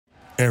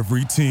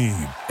Every team,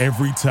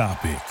 every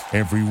topic,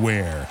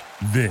 everywhere.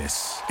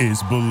 This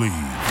is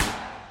Believe.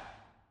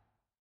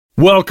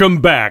 Welcome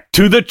back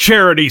to the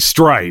Charity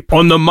Stripe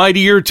on the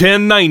Mightier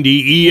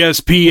 1090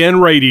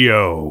 ESPN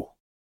Radio.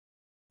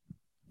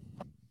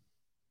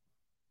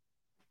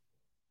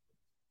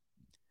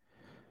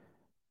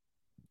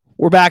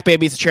 We're back,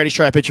 baby. It's the Charity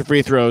Stripe. Hit your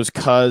free throws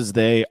because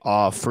they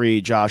are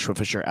free. Joshua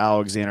Fisher,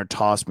 Alexander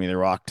Toss Me, The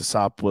Rock,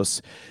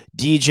 Tosopoulos,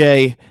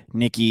 DJ,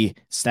 Nikki,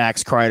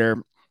 Snacks,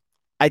 Kreider.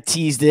 I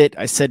teased it.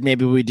 I said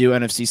maybe we do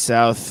NFC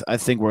South. I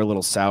think we're a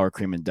little sour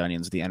cream and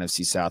onions. The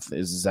NFC South.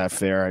 Is that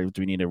fair?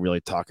 Do we need to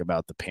really talk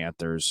about the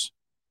Panthers?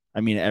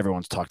 I mean,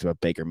 everyone's talked about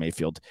Baker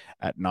Mayfield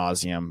ad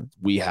nauseum.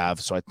 We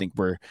have, so I think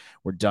we're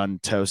done.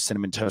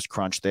 Cinnamon toast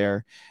crunch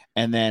there,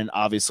 and then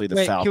obviously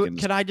the Falcons.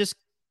 Can I just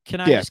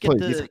get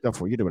please, go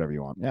for it. You do whatever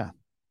you want. Yeah.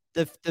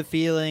 The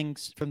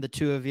feelings from the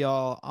two of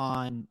y'all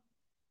on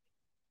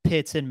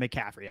Pitts and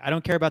McCaffrey. I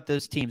don't care about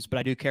those teams, but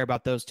I do care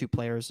about those two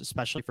players,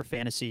 especially for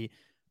fantasy.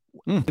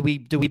 Do we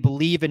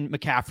believe in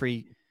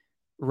McCaffrey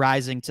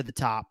rising to the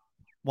top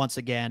once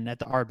again at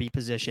the RB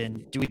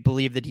position? Do we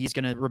believe that he's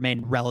going to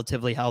remain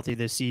relatively healthy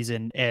this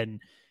season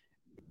and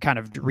kind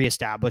of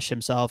reestablish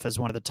himself as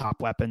one of the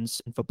top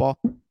weapons in football?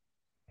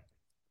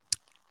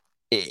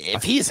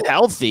 If he's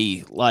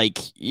healthy,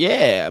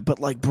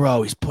 but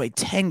bro, he's played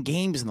 10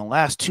 games in the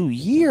last 2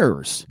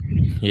 years.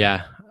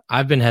 Yeah,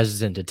 I've been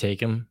hesitant to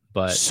take him,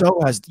 but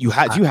so do you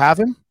have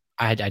him?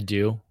 I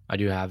do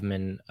have him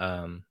in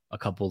a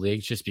couple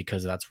leagues just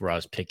because that's where I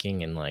was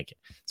picking, and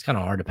it's kind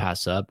of hard to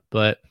pass up.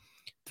 But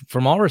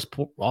from all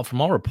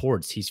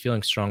reports, he's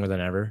feeling stronger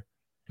than ever.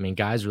 I mean,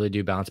 guys really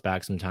do bounce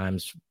back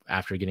sometimes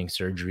after getting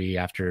surgery,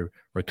 after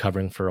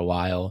recovering for a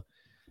while.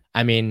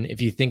 I mean, if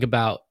you think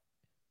about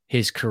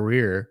his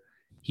career,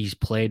 he's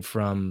played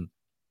from,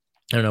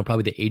 I don't know,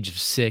 probably the age of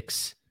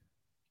 6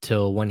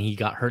 till when he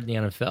got hurt in the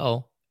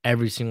NFL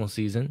every single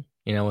season,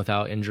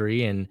 without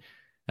injury. And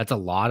that's a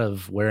lot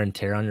of wear and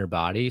tear on your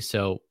body.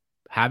 So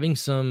having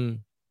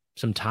some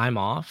time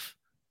off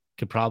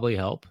could probably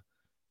help,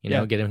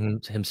 get him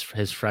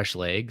his fresh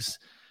legs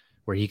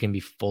where he can be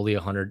fully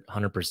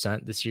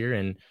 100% this year.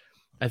 And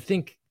I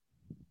think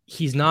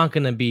he's not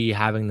going to be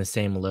having the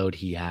same load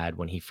he had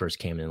when he first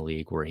came in the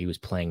league where he was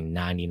playing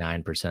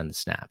 99% of the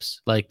snaps.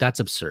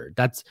 That's absurd.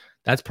 That's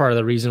part of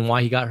the reason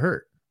why he got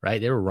hurt, right?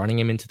 They were running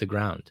him into the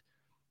ground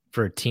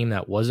for a team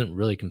that wasn't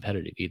really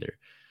competitive either.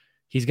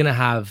 He's going to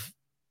have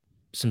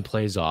some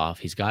plays off.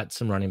 He's got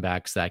some running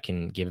backs that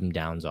can give him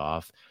downs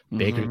off.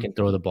 Baker can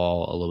throw the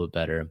ball a little bit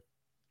better,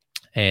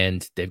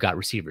 and they've got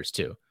receivers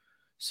too.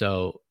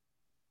 So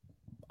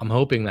I'm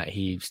hoping that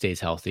he stays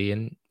healthy,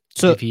 and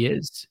if he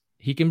is,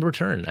 he can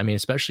return. I mean,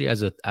 especially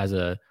as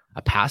a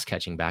pass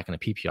catching back in a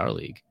PPR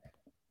league.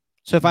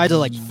 So if I had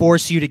to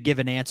force you to give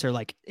an answer,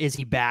 is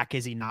he back?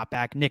 Is he not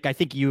back? Nick, I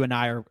think you and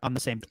I are on the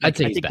same. I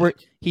think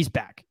he's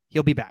back.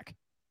 He'll be back.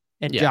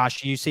 And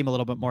Josh, you seem a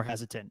little bit more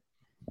hesitant.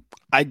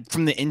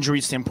 From the injury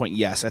standpoint,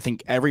 yes. I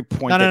think every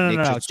point.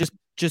 No.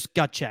 Just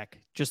gut check.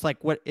 Just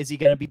what is he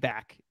going to be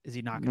back? Is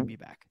he not going to be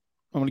back?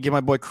 I'm going to give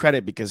my boy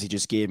credit because yes,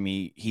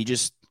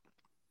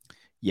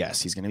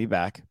 he's going to be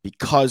back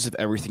because of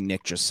everything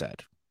Nick just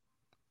said.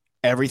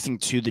 Everything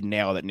to the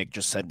nail that Nick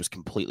just said was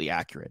completely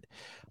accurate.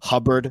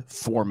 Hubbard,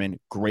 Foreman,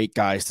 great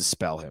guys to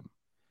spell him.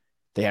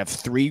 They have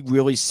 3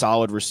 really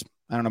solid. I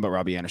don't know about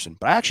Robbie Anderson,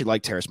 but I actually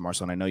like Terrace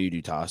Marshall, and I know you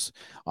do, Toss.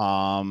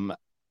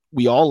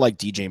 We all like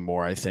DJ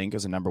Moore, I think,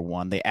 as a number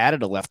 1. They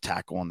added a left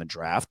tackle in the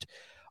draft.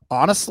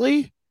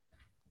 Honestly,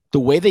 the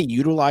way they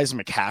utilize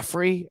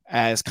McCaffrey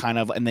as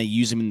and they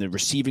use him in the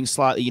receiving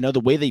slot,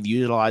 the way they've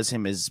utilized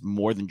him is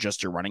more than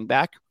just your running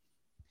back.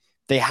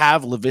 They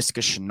have Laviska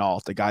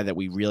Shenault, the guy that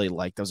we really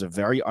like. That was a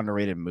very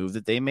underrated move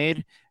that they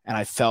made, and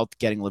I felt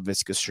getting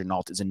Laviska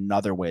Shenault is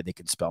another way they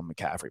can spell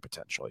McCaffrey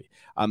potentially.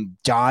 I'm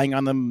dying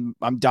on the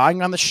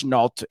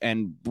Shenault,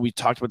 and we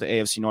talked about the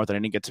AFC North, and I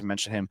didn't get to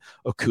mention him,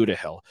 Okudah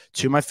Hill.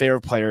 2 of my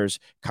favorite players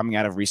coming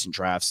out of recent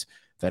drafts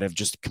that have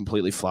just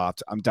completely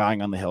flopped. I'm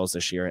dying on the Hills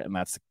this year, and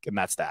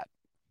that's that.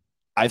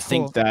 I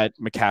think that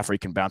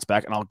McCaffrey can bounce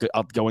back, and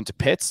I'll go into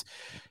Pitts.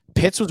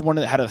 Pitts was one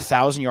that had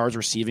 1,000 yards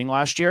receiving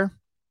last year.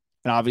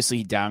 And obviously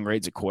he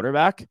downgrades at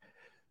quarterback,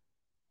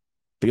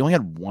 but he only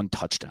had 1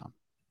 touchdown.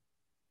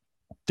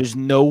 There's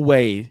no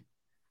way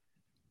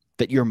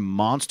that your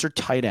monster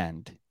tight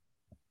end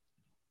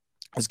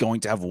is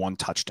going to have 1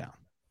 touchdown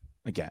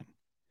again.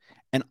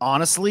 And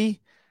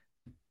honestly,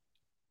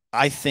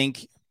 I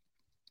think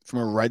from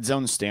a red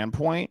zone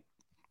standpoint,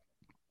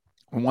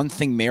 one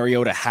thing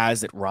Mariota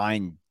has that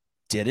Ryan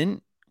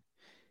didn't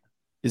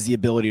is the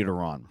ability to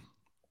run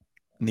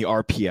and the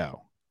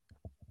RPO.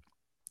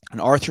 And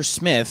Arthur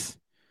Smith,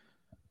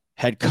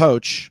 head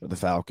coach of the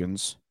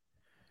Falcons.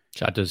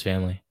 Shout out to his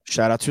family.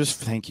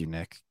 Thank you,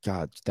 Nick.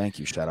 God, thank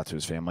you. Shout out to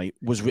his family.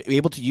 Was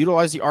able to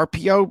utilize the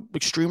RPO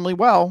extremely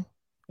well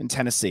in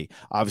Tennessee.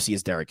 Obviously,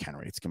 it's Derrick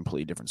Henry. It's a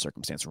completely different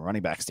circumstance from a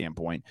running back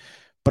standpoint.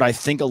 But I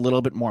think a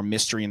little bit more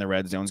mystery in the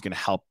red zone is going to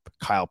help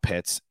Kyle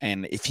Pitts.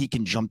 And if he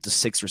can jump to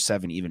 6 or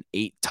 7, even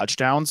 8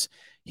 touchdowns,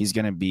 he's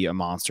going to be a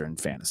monster in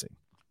fantasy.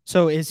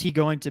 So is he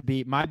going to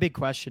be, my big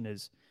question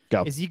is,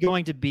 Go. is he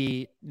going to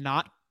be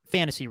not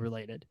fantasy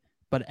related,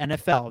 but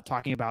NFL,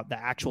 talking about the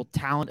actual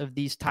talent of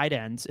these tight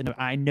ends? And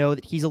I know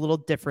that he's a little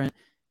different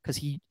because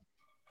he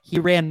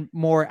ran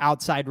more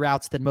outside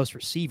routes than most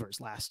receivers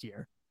last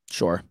year.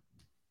 Sure.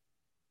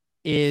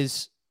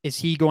 Is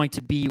he going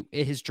to be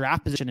his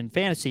draft position in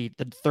fantasy,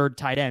 the third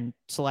tight end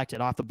selected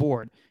off the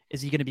board?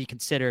 Is he going to be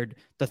considered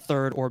the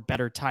third or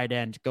better tight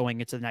end going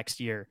into the next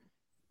year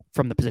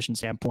from the position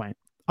standpoint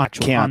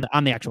on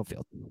the actual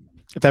field?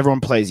 If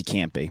everyone plays, he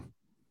can't be,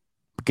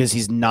 because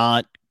he's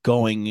not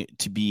going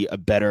to be a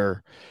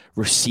better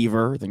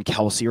receiver than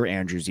Kelsey or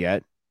Andrews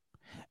yet.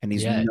 And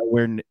he's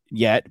nowhere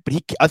yet,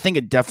 but I think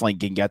it definitely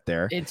can get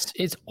there.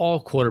 It's all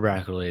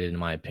quarterback related, in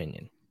my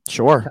opinion.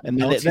 Sure. And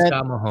Kelsey's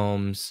got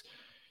Mahomes.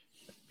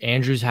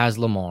 Andrews has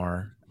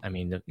Lamar. I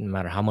mean, no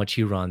matter how much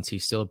he runs,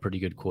 he's still a pretty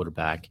good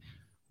quarterback.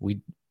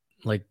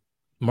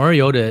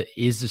 Mariota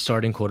is the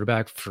starting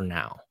quarterback for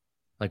now.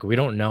 Like, we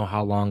don't know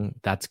how long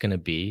that's going to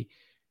be.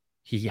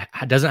 He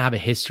doesn't have a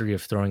history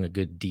of throwing a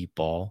good deep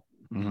ball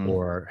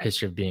or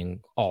history of being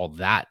all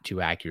that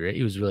too accurate.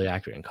 He was really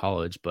accurate in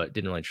college, but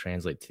didn't really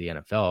translate to the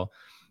NFL.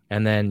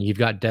 And then you've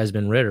got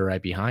Desmond Ridder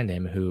right behind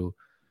him, who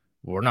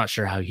we're not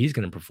sure how he's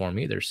going to perform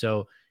either.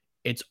 So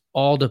it's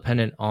all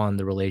dependent on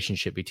the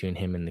relationship between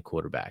him and the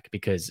quarterback.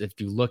 Because if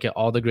you look at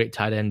all the great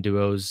tight end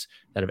duos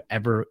that have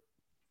ever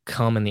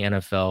come in the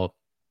NFL,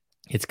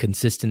 it's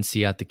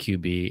consistency at the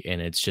QB,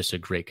 and it's just a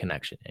great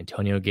connection.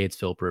 Antonio Gates,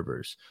 Philip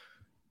Rivers,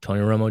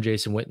 Tony Romo,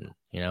 Jason Witten,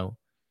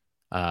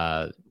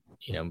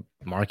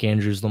 Mark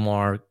Andrews,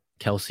 Lamar,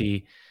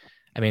 Kelsey.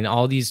 I mean,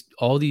 all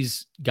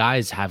these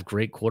guys have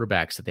great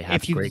quarterbacks that they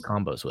have great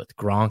combos with.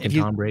 Gronk and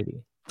Tom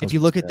Brady. If you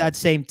look at that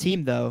same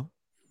team, though,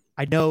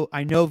 I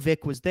know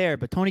Vic was there,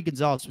 but Tony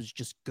Gonzalez was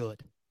just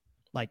good.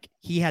 Like,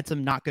 he had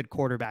some not good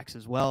quarterbacks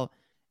as well.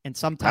 And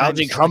sometimes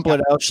Algie Crumpler,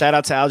 shout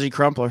out to Algie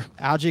Crumpler.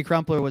 Algie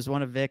Crumpler was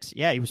one of Vic's.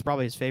 Yeah, he was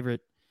probably his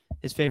favorite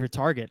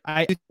target.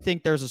 I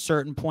think there's a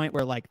certain point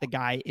where, like, the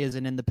guy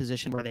isn't in the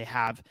position where they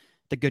have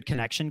the good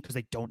connection because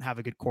they don't have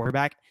a good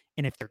quarterback.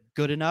 And if they're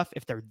good enough,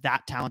 if they're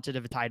that talented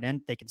of a tight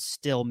end, they can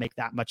still make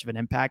that much of an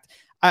impact.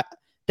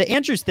 The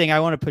Andrews thing I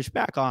want to push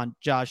back on,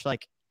 Josh.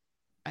 Like,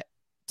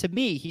 to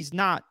me, he's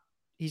not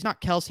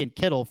Kelsey and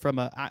Kittle from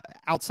a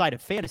outside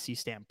of fantasy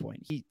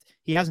standpoint.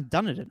 He hasn't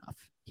done it enough.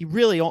 He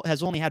really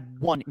has only had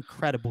one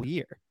incredible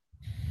year.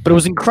 But it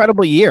was an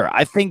incredible year.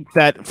 I think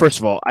that, first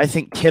of all, I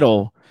think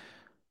Kittle,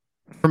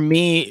 for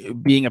me,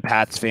 being a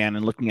Pats fan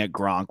and looking at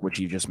Gronk, which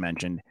you just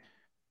mentioned,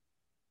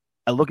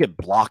 I look at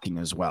blocking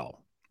as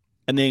well.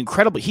 And he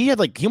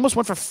almost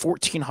went for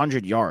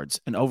 1,400 yards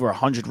and over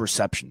 100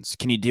 receptions.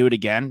 Can he do it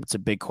again? It's a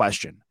big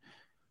question.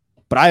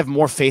 But I have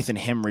more faith in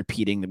him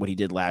repeating what he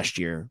did last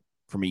year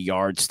from a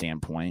yard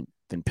standpoint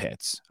than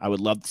Pitts. I would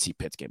love to see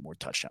Pitts get more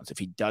touchdowns. If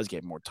he does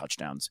get more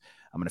touchdowns,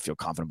 I'm going to feel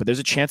confident. But there's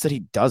a chance that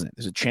he doesn't.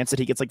 There's a chance that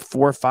he gets like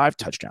 4 or 5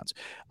 touchdowns.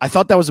 I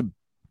thought that was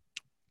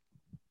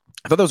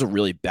a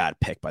really bad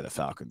pick by the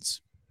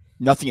Falcons.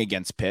 Nothing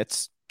against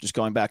Pitts. Just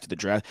going back to the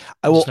draft,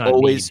 I will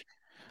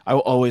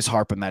always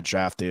harp on that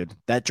draft, dude.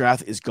 That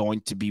draft is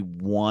going to be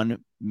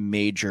one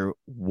major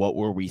what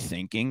were we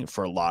thinking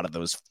for a lot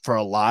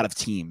of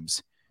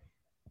teams.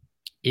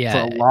 Yeah,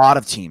 for a lot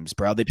of teams,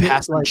 bro. They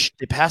passed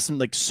him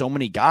like so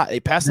many guys. They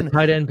passed him. The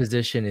tight end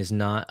position is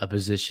not a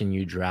position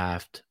you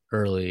draft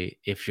early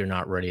if you're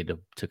not ready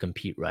to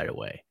compete right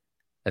away.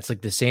 That's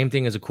like the same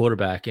thing as a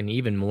quarterback, and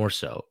even more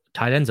so.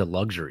 Tight end's a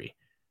luxury.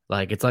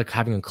 Like, it's like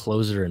having a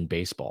closer in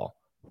baseball,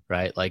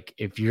 right? Like,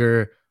 if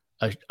you're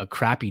a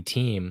crappy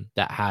team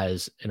that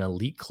has an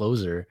elite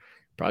closer, you're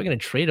probably going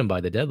to trade him by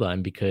the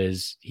deadline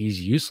because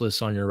he's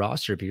useless on your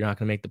roster if you're not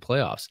going to make the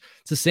playoffs.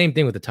 It's the same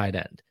thing with the tight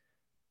end.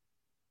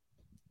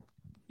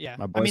 Yeah,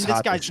 my boy's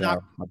hot this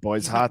show. My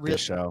boy's hot this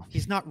show.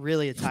 He's not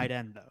really a tight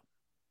end, though.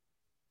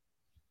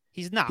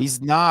 He's not. He's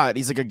not.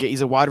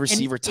 He's a wide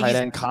receiver tight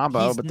end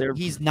combo, but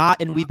he's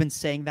not. And we've been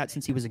saying that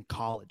since he was in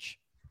college.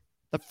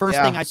 The first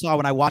thing I saw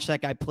when I watched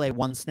that guy play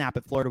one snap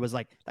at Florida was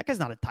like, that guy's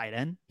not a tight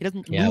end. He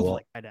doesn't move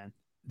like a tight end.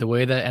 The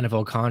way that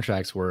NFL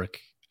contracts work,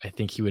 I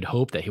think he would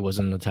hope that he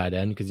wasn't a tight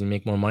end because he'd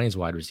make more money as a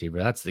wide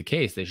receiver. That's the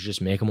case. They should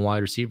just make him a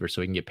wide receiver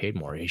so he can get paid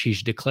more. He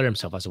should declare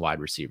himself as a wide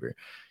receiver,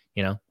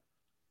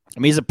 I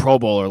mean, he's a Pro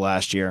Bowler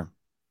last year.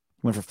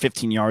 He went for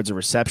 15 yards of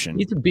reception.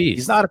 He's a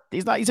beast. He's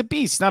a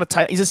beast. He's not a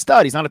tight. He's a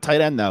stud. He's not a tight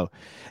end though.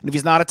 And if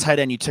he's not a tight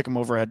end, you took him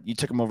over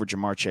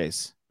Jamar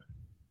Chase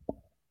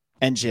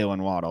and Jalen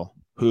Waddle,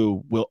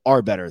 who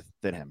are better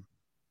than him,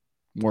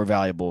 more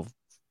valuable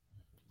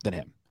than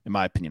him, in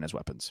my opinion, as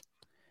weapons.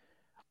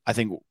 I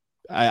think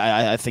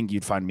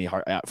you'd find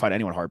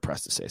anyone hard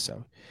pressed to say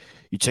so.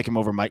 You take him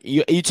over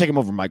You take him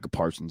over Micah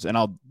Parsons,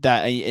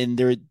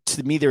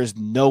 to me there is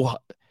no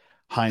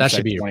hindsight. That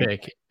should be your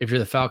pick. If you're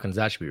the Falcons,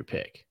 that should be your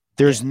pick.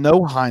 There's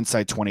no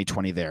hindsight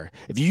 2020 there.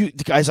 If you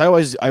guys, I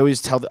always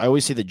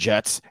say the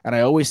Jets and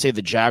I always say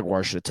the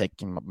Jaguars should have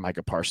taken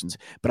Micah Parsons,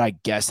 but I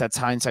guess that's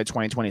hindsight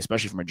 2020,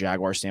 especially from a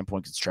Jaguar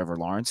standpoint because it's Trevor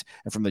Lawrence,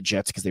 and from the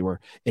Jets because they were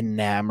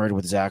enamored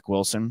with Zach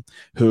Wilson,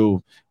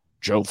 who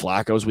Joe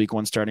Flacco's week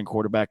 1 starting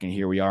quarterback, and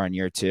here we are in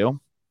year 2.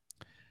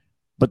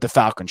 But the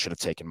Falcons should have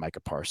taken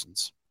Micah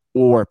Parsons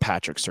or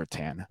Patrick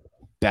Surtain.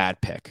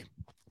 Bad pick.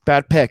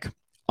 But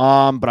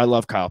I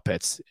love Kyle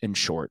Pitts in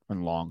short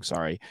and long.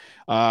 Sorry.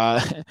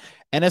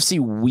 NFC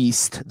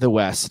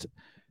West.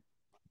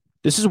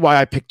 This is why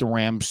I picked the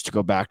Rams to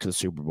go back to the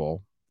Super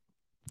Bowl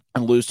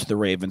and lose to the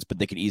Ravens, but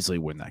they could easily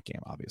win that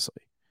game,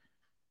 obviously.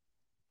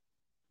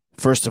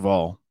 First of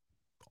all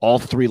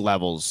 3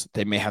 levels,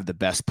 they may have the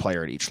best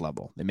player at each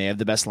level. They may have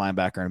the best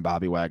linebacker in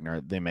Bobby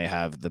Wagner. They may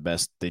have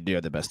they do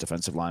have the best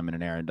defensive lineman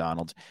in Aaron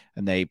Donald,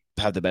 and they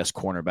have the best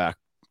cornerback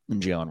in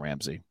Jalen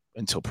Ramsey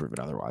until proven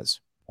otherwise.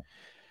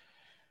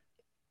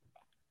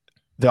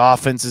 The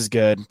offense is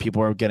good.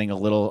 People are getting a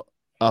little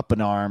up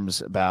in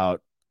arms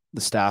about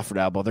the Stafford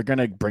elbow. They're going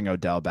to bring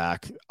Odell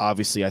back.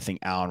 Obviously, I think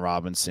Allen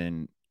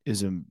Robinson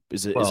is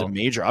a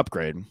major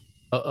upgrade.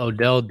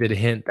 Odell did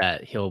hint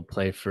that he'll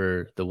play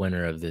for the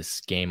winner of this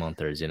game on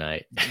Thursday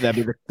night.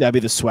 That'd be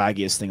the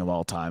swaggiest thing of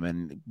all time,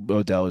 and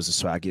Odell is the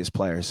swaggiest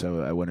player,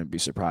 so I wouldn't be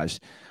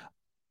surprised.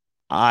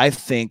 I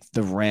think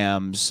the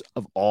Rams,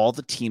 of all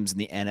the teams in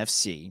the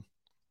NFC,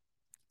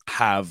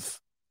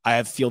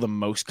 I feel the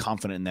most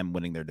confident in them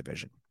winning their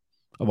division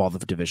of all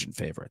the division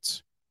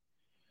favorites.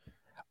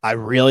 I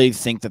really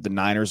think that the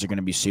Niners are going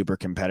to be super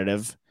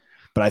competitive.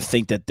 But I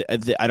think that they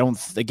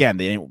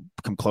didn't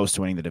come close to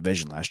winning the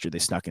division last year. They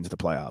snuck into the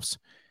playoffs.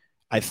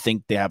 I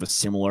think they have a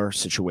similar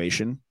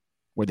situation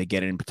where they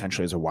get in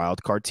potentially as a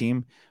wild card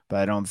team, but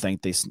I don't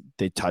think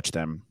they touch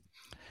them.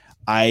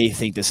 I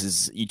think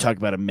you talk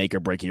about a make or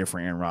break year for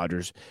Aaron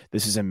Rodgers.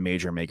 This is a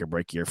major make or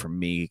break year for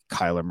me,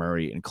 Kyler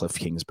Murray, and Kliff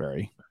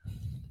Kingsbury.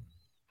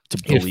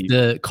 If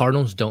the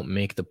Cardinals don't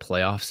make the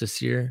playoffs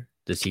this year,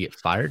 does he get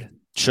fired?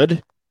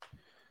 Should.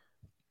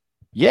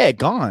 Yeah,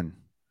 gone.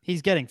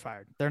 He's getting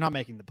fired. They're not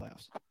making the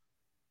playoffs.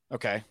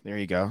 Okay, there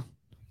you go.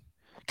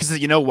 Because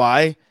you know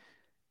why?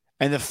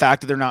 And the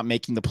fact that they're not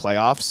making the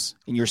playoffs,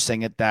 and you're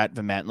saying it that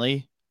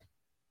vehemently,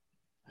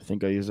 I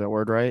think I used that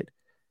word right,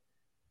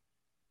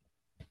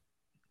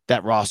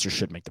 that roster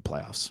should make the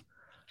playoffs.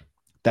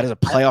 That is a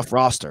playoff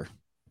roster.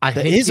 I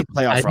think he's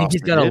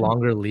got a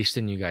longer leash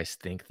than you guys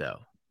think, though.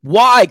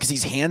 Why? Because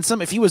he's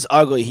handsome? If he was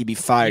ugly, he'd be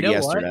fired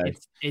yesterday.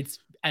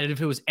 And if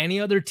it was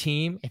any other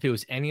team, if it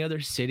was any other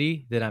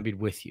city, then I'd be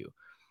with you.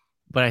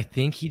 But I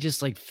think he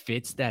just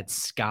fits that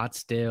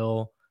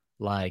Scottsdale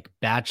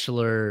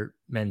bachelor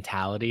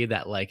mentality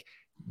that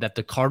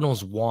the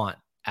Cardinals want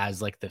as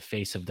the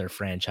face of their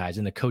franchise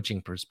in the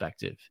coaching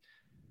perspective.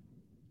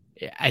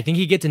 I think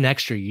he gets an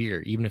extra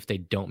year, even if they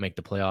don't make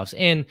the playoffs.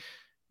 And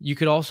you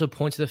could also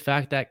point to the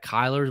fact that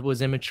Kyler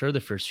was immature the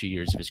first few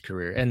years of his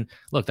career. And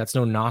look, that's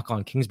no knock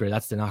on Kingsbury.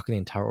 That's the knock on the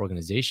entire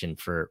organization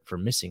for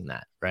missing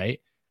that, right?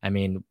 I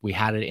mean, we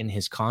had it in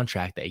his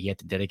contract that he had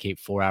to dedicate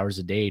 4 hours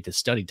a day to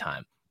study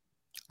time.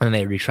 And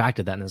they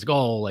retracted that, and it's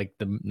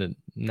the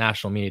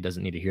national media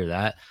doesn't need to hear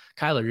that.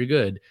 Kyler, you're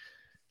good.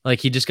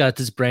 He just got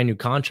this brand new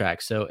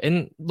contract. So,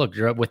 and look,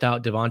 you're up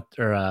without DeAndre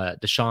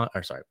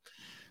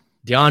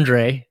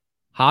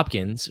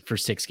Hopkins for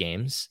 6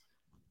 games,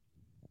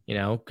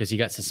 because he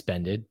got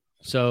suspended.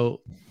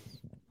 So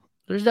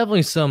there's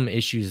definitely some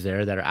issues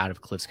there that are out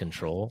of Kliff's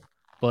control,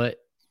 but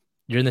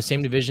you're in the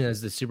same division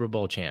as the Super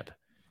Bowl champ.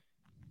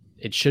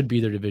 It should be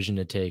their division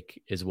to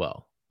take as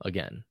well.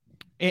 Again.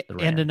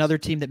 And another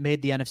team that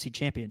made the NFC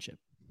Championship.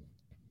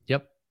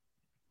 Yep.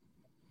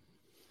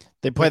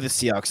 They play the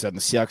Seahawks. And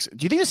the Seahawks.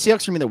 Do you think the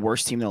Seahawks are going to be the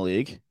worst team in the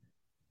league?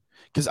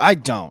 Because I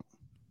don't.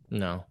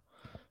 No.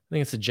 I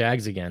think it's the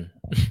Jags again.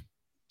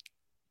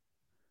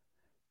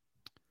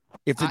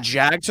 If the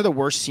Jags are the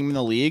worst team in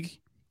the league,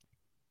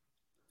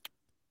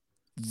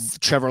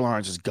 Trevor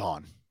Lawrence is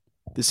gone.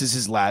 This is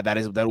his lad.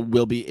 That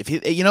will be.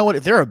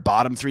 If they're a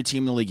bottom 3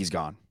 team in the league, he's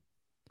gone.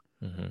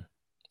 Mm-hmm.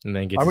 And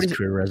then gets his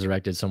career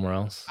resurrected somewhere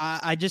else.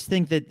 I just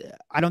think that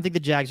I don't think the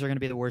Jags are going to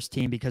be the worst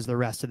team because the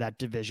rest of that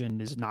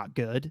division is not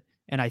good.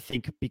 And I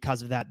think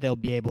because of that, they'll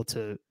be able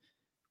to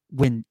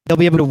win. They'll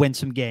be able to win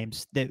some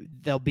games.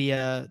 They'll be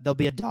a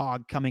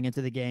dog coming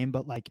into the game.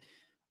 But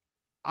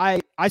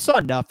I saw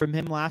enough from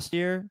him last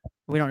year.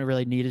 We don't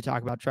really need to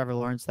talk about Trevor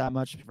Lawrence that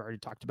much. We've already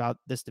talked about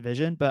this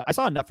division, but I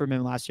saw enough from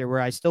him last year where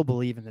I still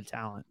believe in the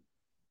talent.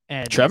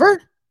 And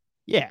Trevor?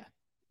 Yeah.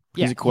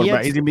 He's a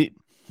quarterback. He's going to be.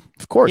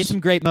 Of course. He had some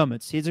great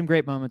moments.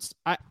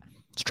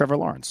 It's Trevor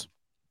Lawrence.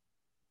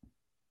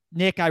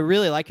 Nick, I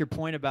really like your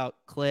point about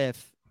Kliff.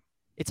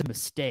 It's a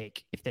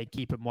mistake if they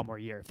keep him one more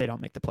year, if they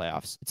don't make the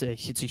playoffs.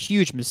 It's a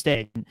huge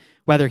mistake.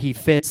 Whether he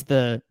fits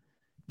the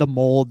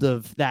mold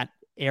of that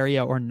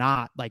area or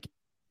not,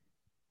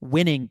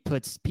 winning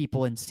puts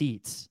people in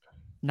seats,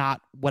 not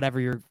whatever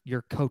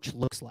your coach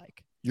looks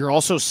like. You're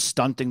also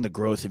stunting the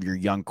growth of your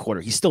young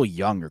quarterback. He's still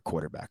young, your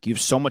quarterback. You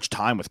have so much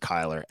time with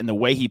Kyler, and the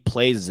way he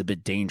plays is a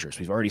bit dangerous.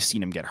 We've already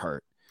seen him get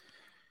hurt.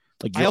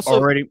 I'll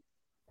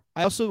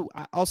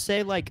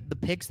say the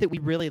picks that we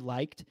really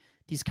liked,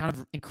 these kind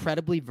of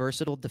incredibly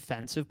versatile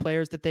defensive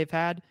players that they've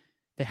had,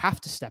 they have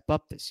to step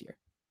up this year.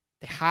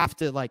 They have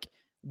to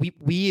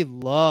we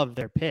love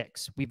their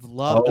picks. We've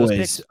loved those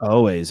picks.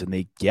 Always,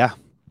 and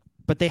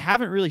but they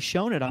haven't really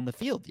shown it on the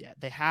field yet.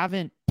 They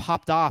haven't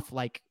popped off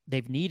like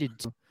they've needed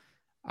to.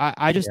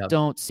 I just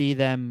don't see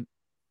them.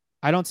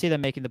 I don't see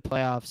them making the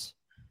playoffs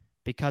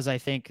because I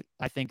think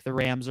the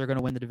Rams are going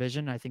to win the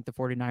division. I think the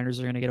 49ers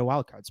are going to get a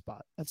wild card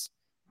spot.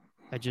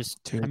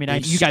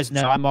 You guys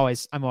know I'm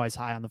always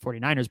high on the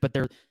 49ers, but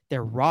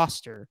their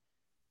roster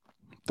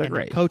and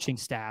their coaching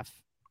staff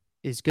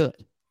is good.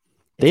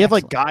 They have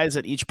like guys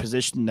at each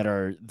position that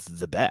are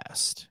the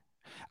best.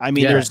 I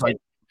mean, there's like,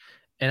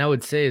 and I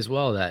would say as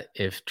well that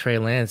if Trey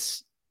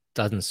Lance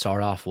doesn't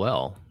start off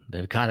well,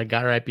 they've got a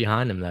guy right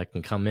behind him that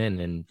can come in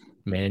and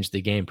manage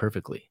the game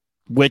perfectly.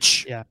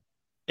 Which,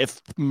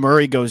 if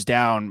Murray goes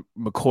down,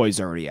 McCoy's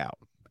already out.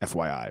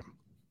 FYI,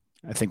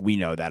 I think we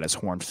know that as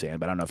Horned fan,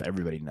 but I don't know if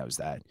everybody knows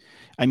that.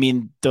 I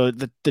mean,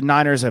 the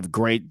Niners have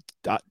great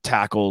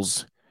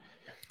tackles.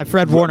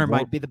 Fred Warner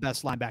might be the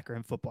best linebacker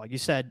in football. You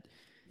said,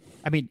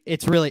 I mean,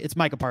 it's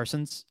Micah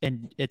Parsons,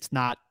 and it's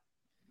not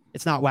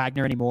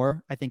Wagner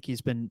anymore. I think he's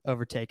been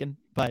overtaken,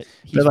 but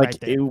he's right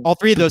there. All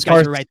three of those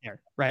guys are right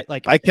there, right?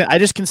 Like I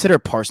just consider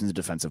Parsons a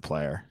defensive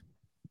player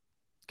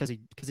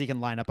because he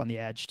can line up on the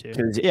edge too.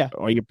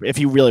 Or if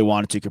you really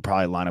wanted to, you could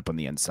probably line up on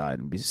the inside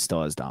and be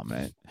still as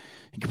dominant.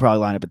 You could probably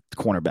line up at the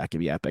cornerback and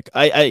be epic.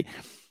 I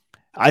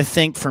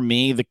think for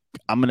me,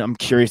 I'm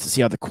curious to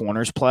see how the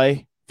corners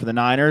play for the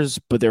Niners,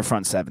 but their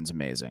front seven's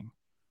amazing.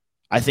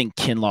 I think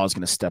Kinlaw is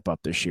going to step up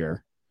this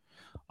year.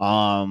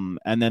 And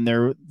then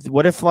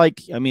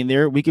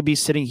we could be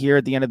sitting here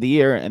at the end of the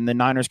year and the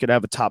Niners could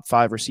have a top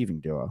 5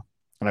 receiving duo.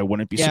 And I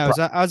wouldn't be surprised.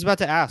 I was about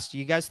to ask, do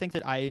you guys think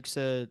that Ayuk's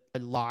a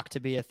lock to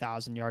be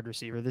 1,000-yard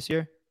receiver this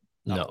year?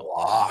 No.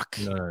 Lock.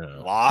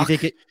 No. Lock?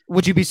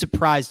 Would you be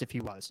surprised if he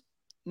was?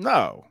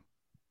 No.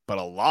 But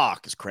a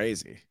lock is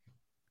crazy.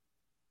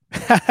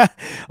 A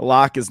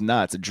lock is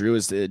nuts. Drew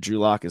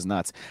Lock is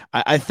nuts.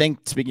 I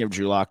think, speaking of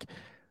Drew Lock,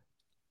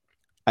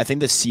 I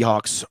think the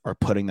Seahawks are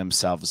putting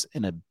themselves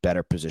in a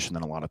better position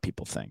than a lot of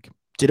people think.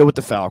 Ditto with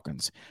the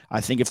Falcons. I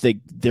think if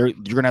you're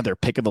going to have their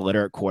pick of the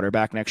litter at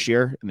quarterback next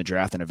year in the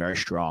draft in a very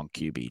strong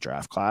QB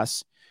draft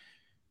class.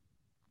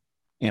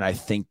 And I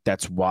think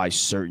that's why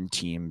certain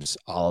teams,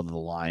 all of the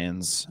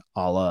Lions,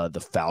 all of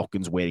the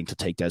Falcons waiting to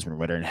take Desmond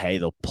Ridder, and hey,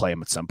 they'll play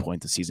him at some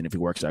point this season. If he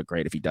works out,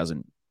 great. If he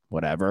doesn't,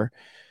 whatever.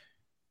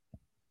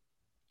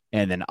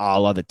 And then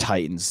all of the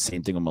Titans,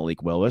 same thing with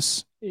Malik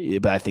Willis.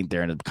 But I think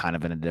they're in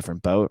a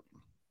different boat.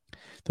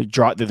 The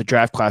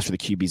draft class for the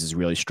QBs is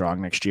really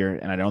strong next year,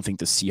 and I don't think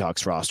the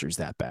Seahawks roster is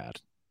that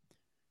bad.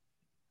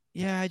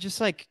 Yeah, I don't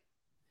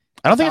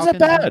think it's that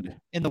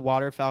bad. In the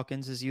water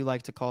Falcons, as you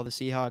like to call the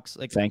Seahawks.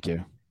 Thank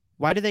you.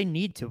 Why do they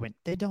need to win?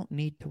 They don't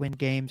need to win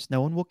games.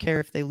 No one will care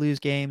if they lose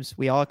games.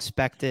 We all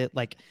expect it.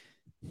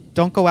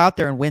 Don't go out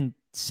there and win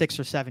 6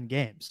 or 7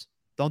 games.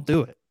 Don't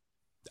do it.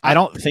 I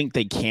don't think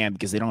they can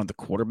because they don't have the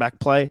quarterback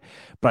play,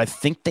 but I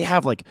think they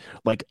have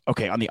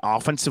okay, on the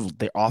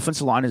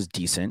offensive line is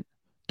decent.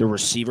 The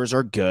receivers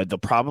are good. They'll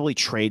probably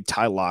trade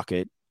Ty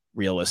Lockett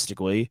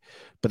realistically,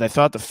 but I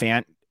thought the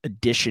fan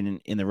addition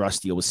in the Russ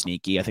deal was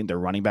sneaky. I think their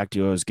running back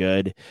duo is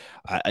good.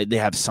 They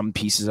have some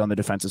pieces on the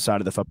defensive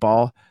side of the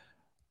football.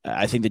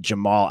 I think the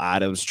Jamal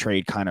Adams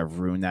trade kind of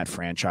ruined that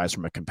franchise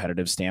from a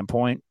competitive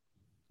standpoint.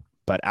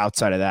 But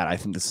outside of that, I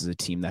think this is a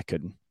team that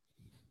could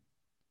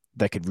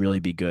really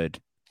be good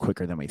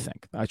quicker than we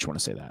think. I just want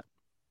to say that.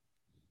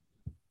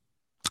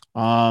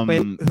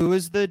 Wait, who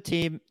is the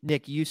team?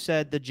 Nick, you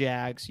said the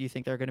Jags. You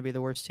think they're going to be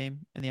the worst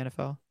team in the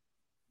NFL?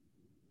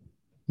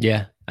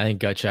 Yeah, I think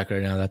gut check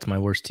right now. That's my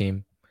worst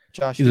team.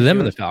 Josh, either them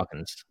or the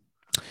Falcons.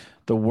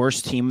 The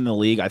worst team in the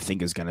league, I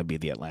think, is going to be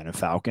the Atlanta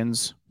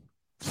Falcons,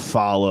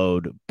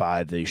 followed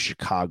by the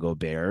Chicago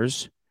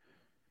Bears.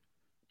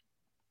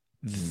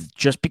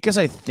 Just because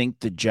I think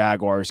the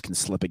Jaguars can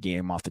slip a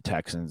game off the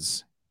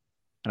Texans,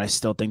 and I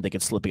still think they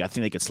could slip. I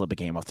think they could slip a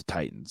game off the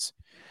Titans.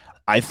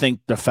 I think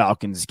the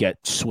Falcons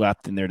get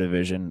swept in their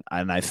division,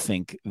 and I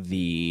think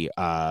the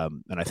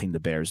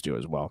Bears do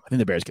as well. I think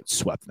the Bears get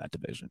swept in that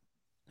division.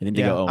 I think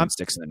they go 0-6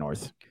 in the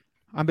North.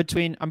 I'm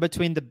between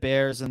the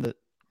Bears and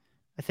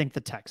I think the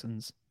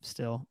Texans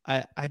still.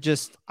 I like them.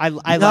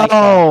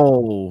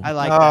 No,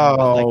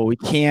 we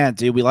can't,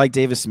 dude. We like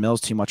Davis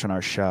Mills too much on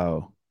our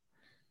show.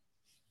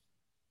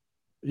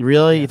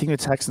 Really? Yeah. You think the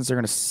Texans are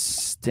going to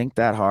stink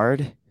that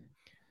hard?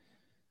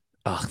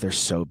 Ugh, they're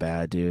so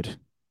bad, dude.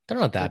 They're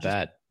not that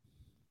bad.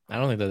 I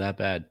don't think they're that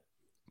bad.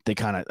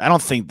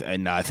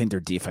 I think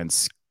their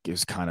defense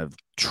is kind of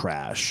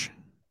trash.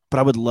 But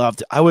I would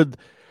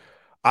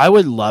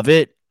love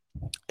it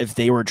if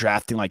they were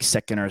drafting like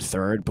second or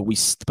third, but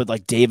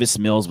like Davis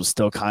Mills was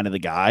still kind of the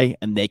guy,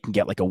 and they can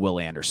get like a Will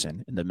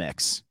Anderson in the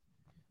mix.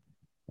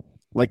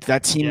 Like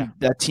that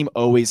team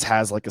always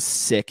has like a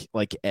sick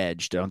like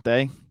edge, don't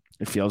they?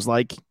 It feels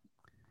like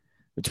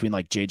between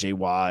like JJ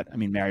Watt. I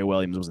mean, Mary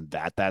Williams wasn't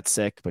that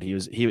sick, but he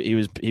was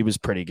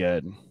pretty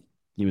good.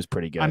 He was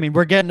pretty good. I mean,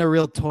 we're getting a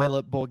real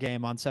toilet bowl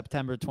game on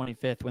September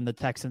 25th when the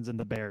Texans and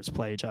the Bears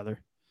play each other.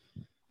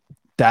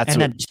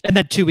 And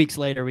then 2 weeks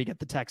later we get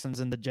the Texans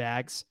and the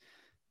Jags.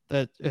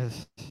 But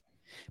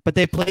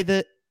they play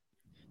the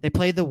They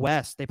play the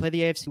West. They play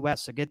the AFC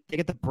West. So they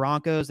get the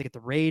Broncos, they get the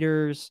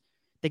Raiders,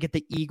 they get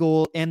the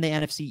Eagle and the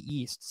NFC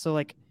East. So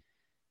like,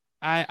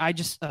 I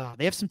just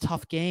they have some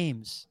tough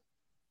games.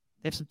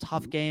 They have some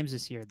tough games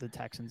this year. The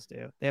Texans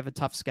do. They have a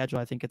tough schedule.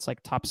 I think it's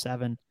like top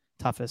 7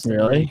 toughest.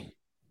 Really?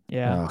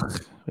 Yeah. Oh,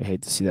 I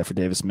hate to see that for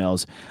Davis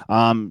Mills.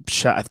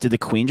 Did the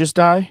Queen just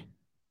die?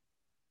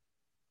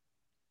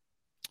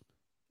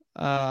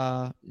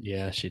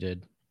 Yeah, she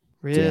did.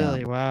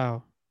 Really?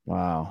 Damn.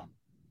 Wow.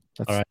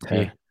 That's All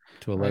right,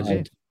 to a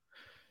legend.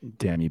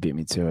 Damn, you beat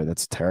me to it.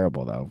 That's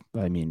terrible, though.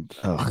 I mean,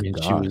 She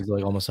was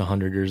like almost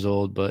 100 years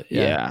old, but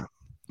yeah.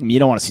 I mean, you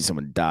don't want to see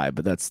someone die,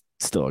 but that's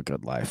still a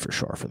good life for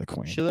sure for the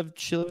Queen. She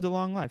lived a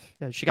long life.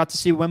 Yeah, she got to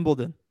see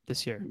Wimbledon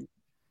this year.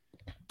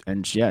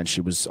 And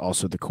she was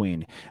also the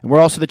Queen. And we're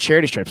also the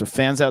charity stripe. So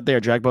fans out there,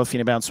 drag both feet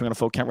in bounds, swing on a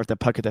full count, rip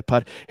that puck at that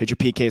putt, hit your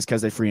PKs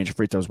because they're free and your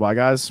free throws. Why,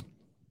 guys?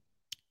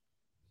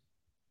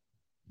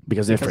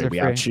 Because they're free.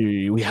 We out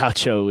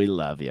you. We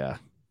love you.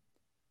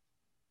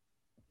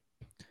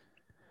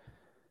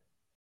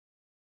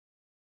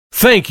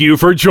 Thank you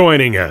for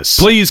joining us.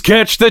 Please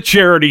catch the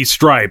Charity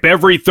Stripe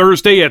every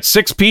Thursday at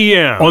 6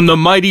 p.m. on the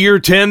Mightier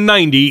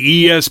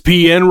 1090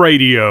 ESPN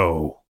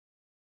Radio.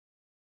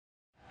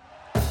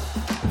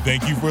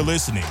 Thank you for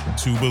listening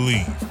to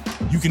Believe.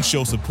 You can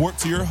show support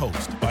to your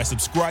host by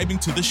subscribing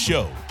to the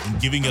show and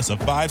giving us a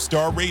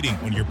 5-star rating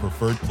on your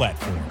preferred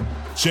platform.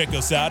 Check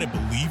us out at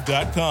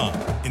Believe.com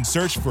and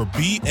search for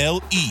BLEAV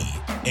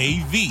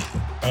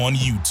on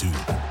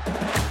YouTube.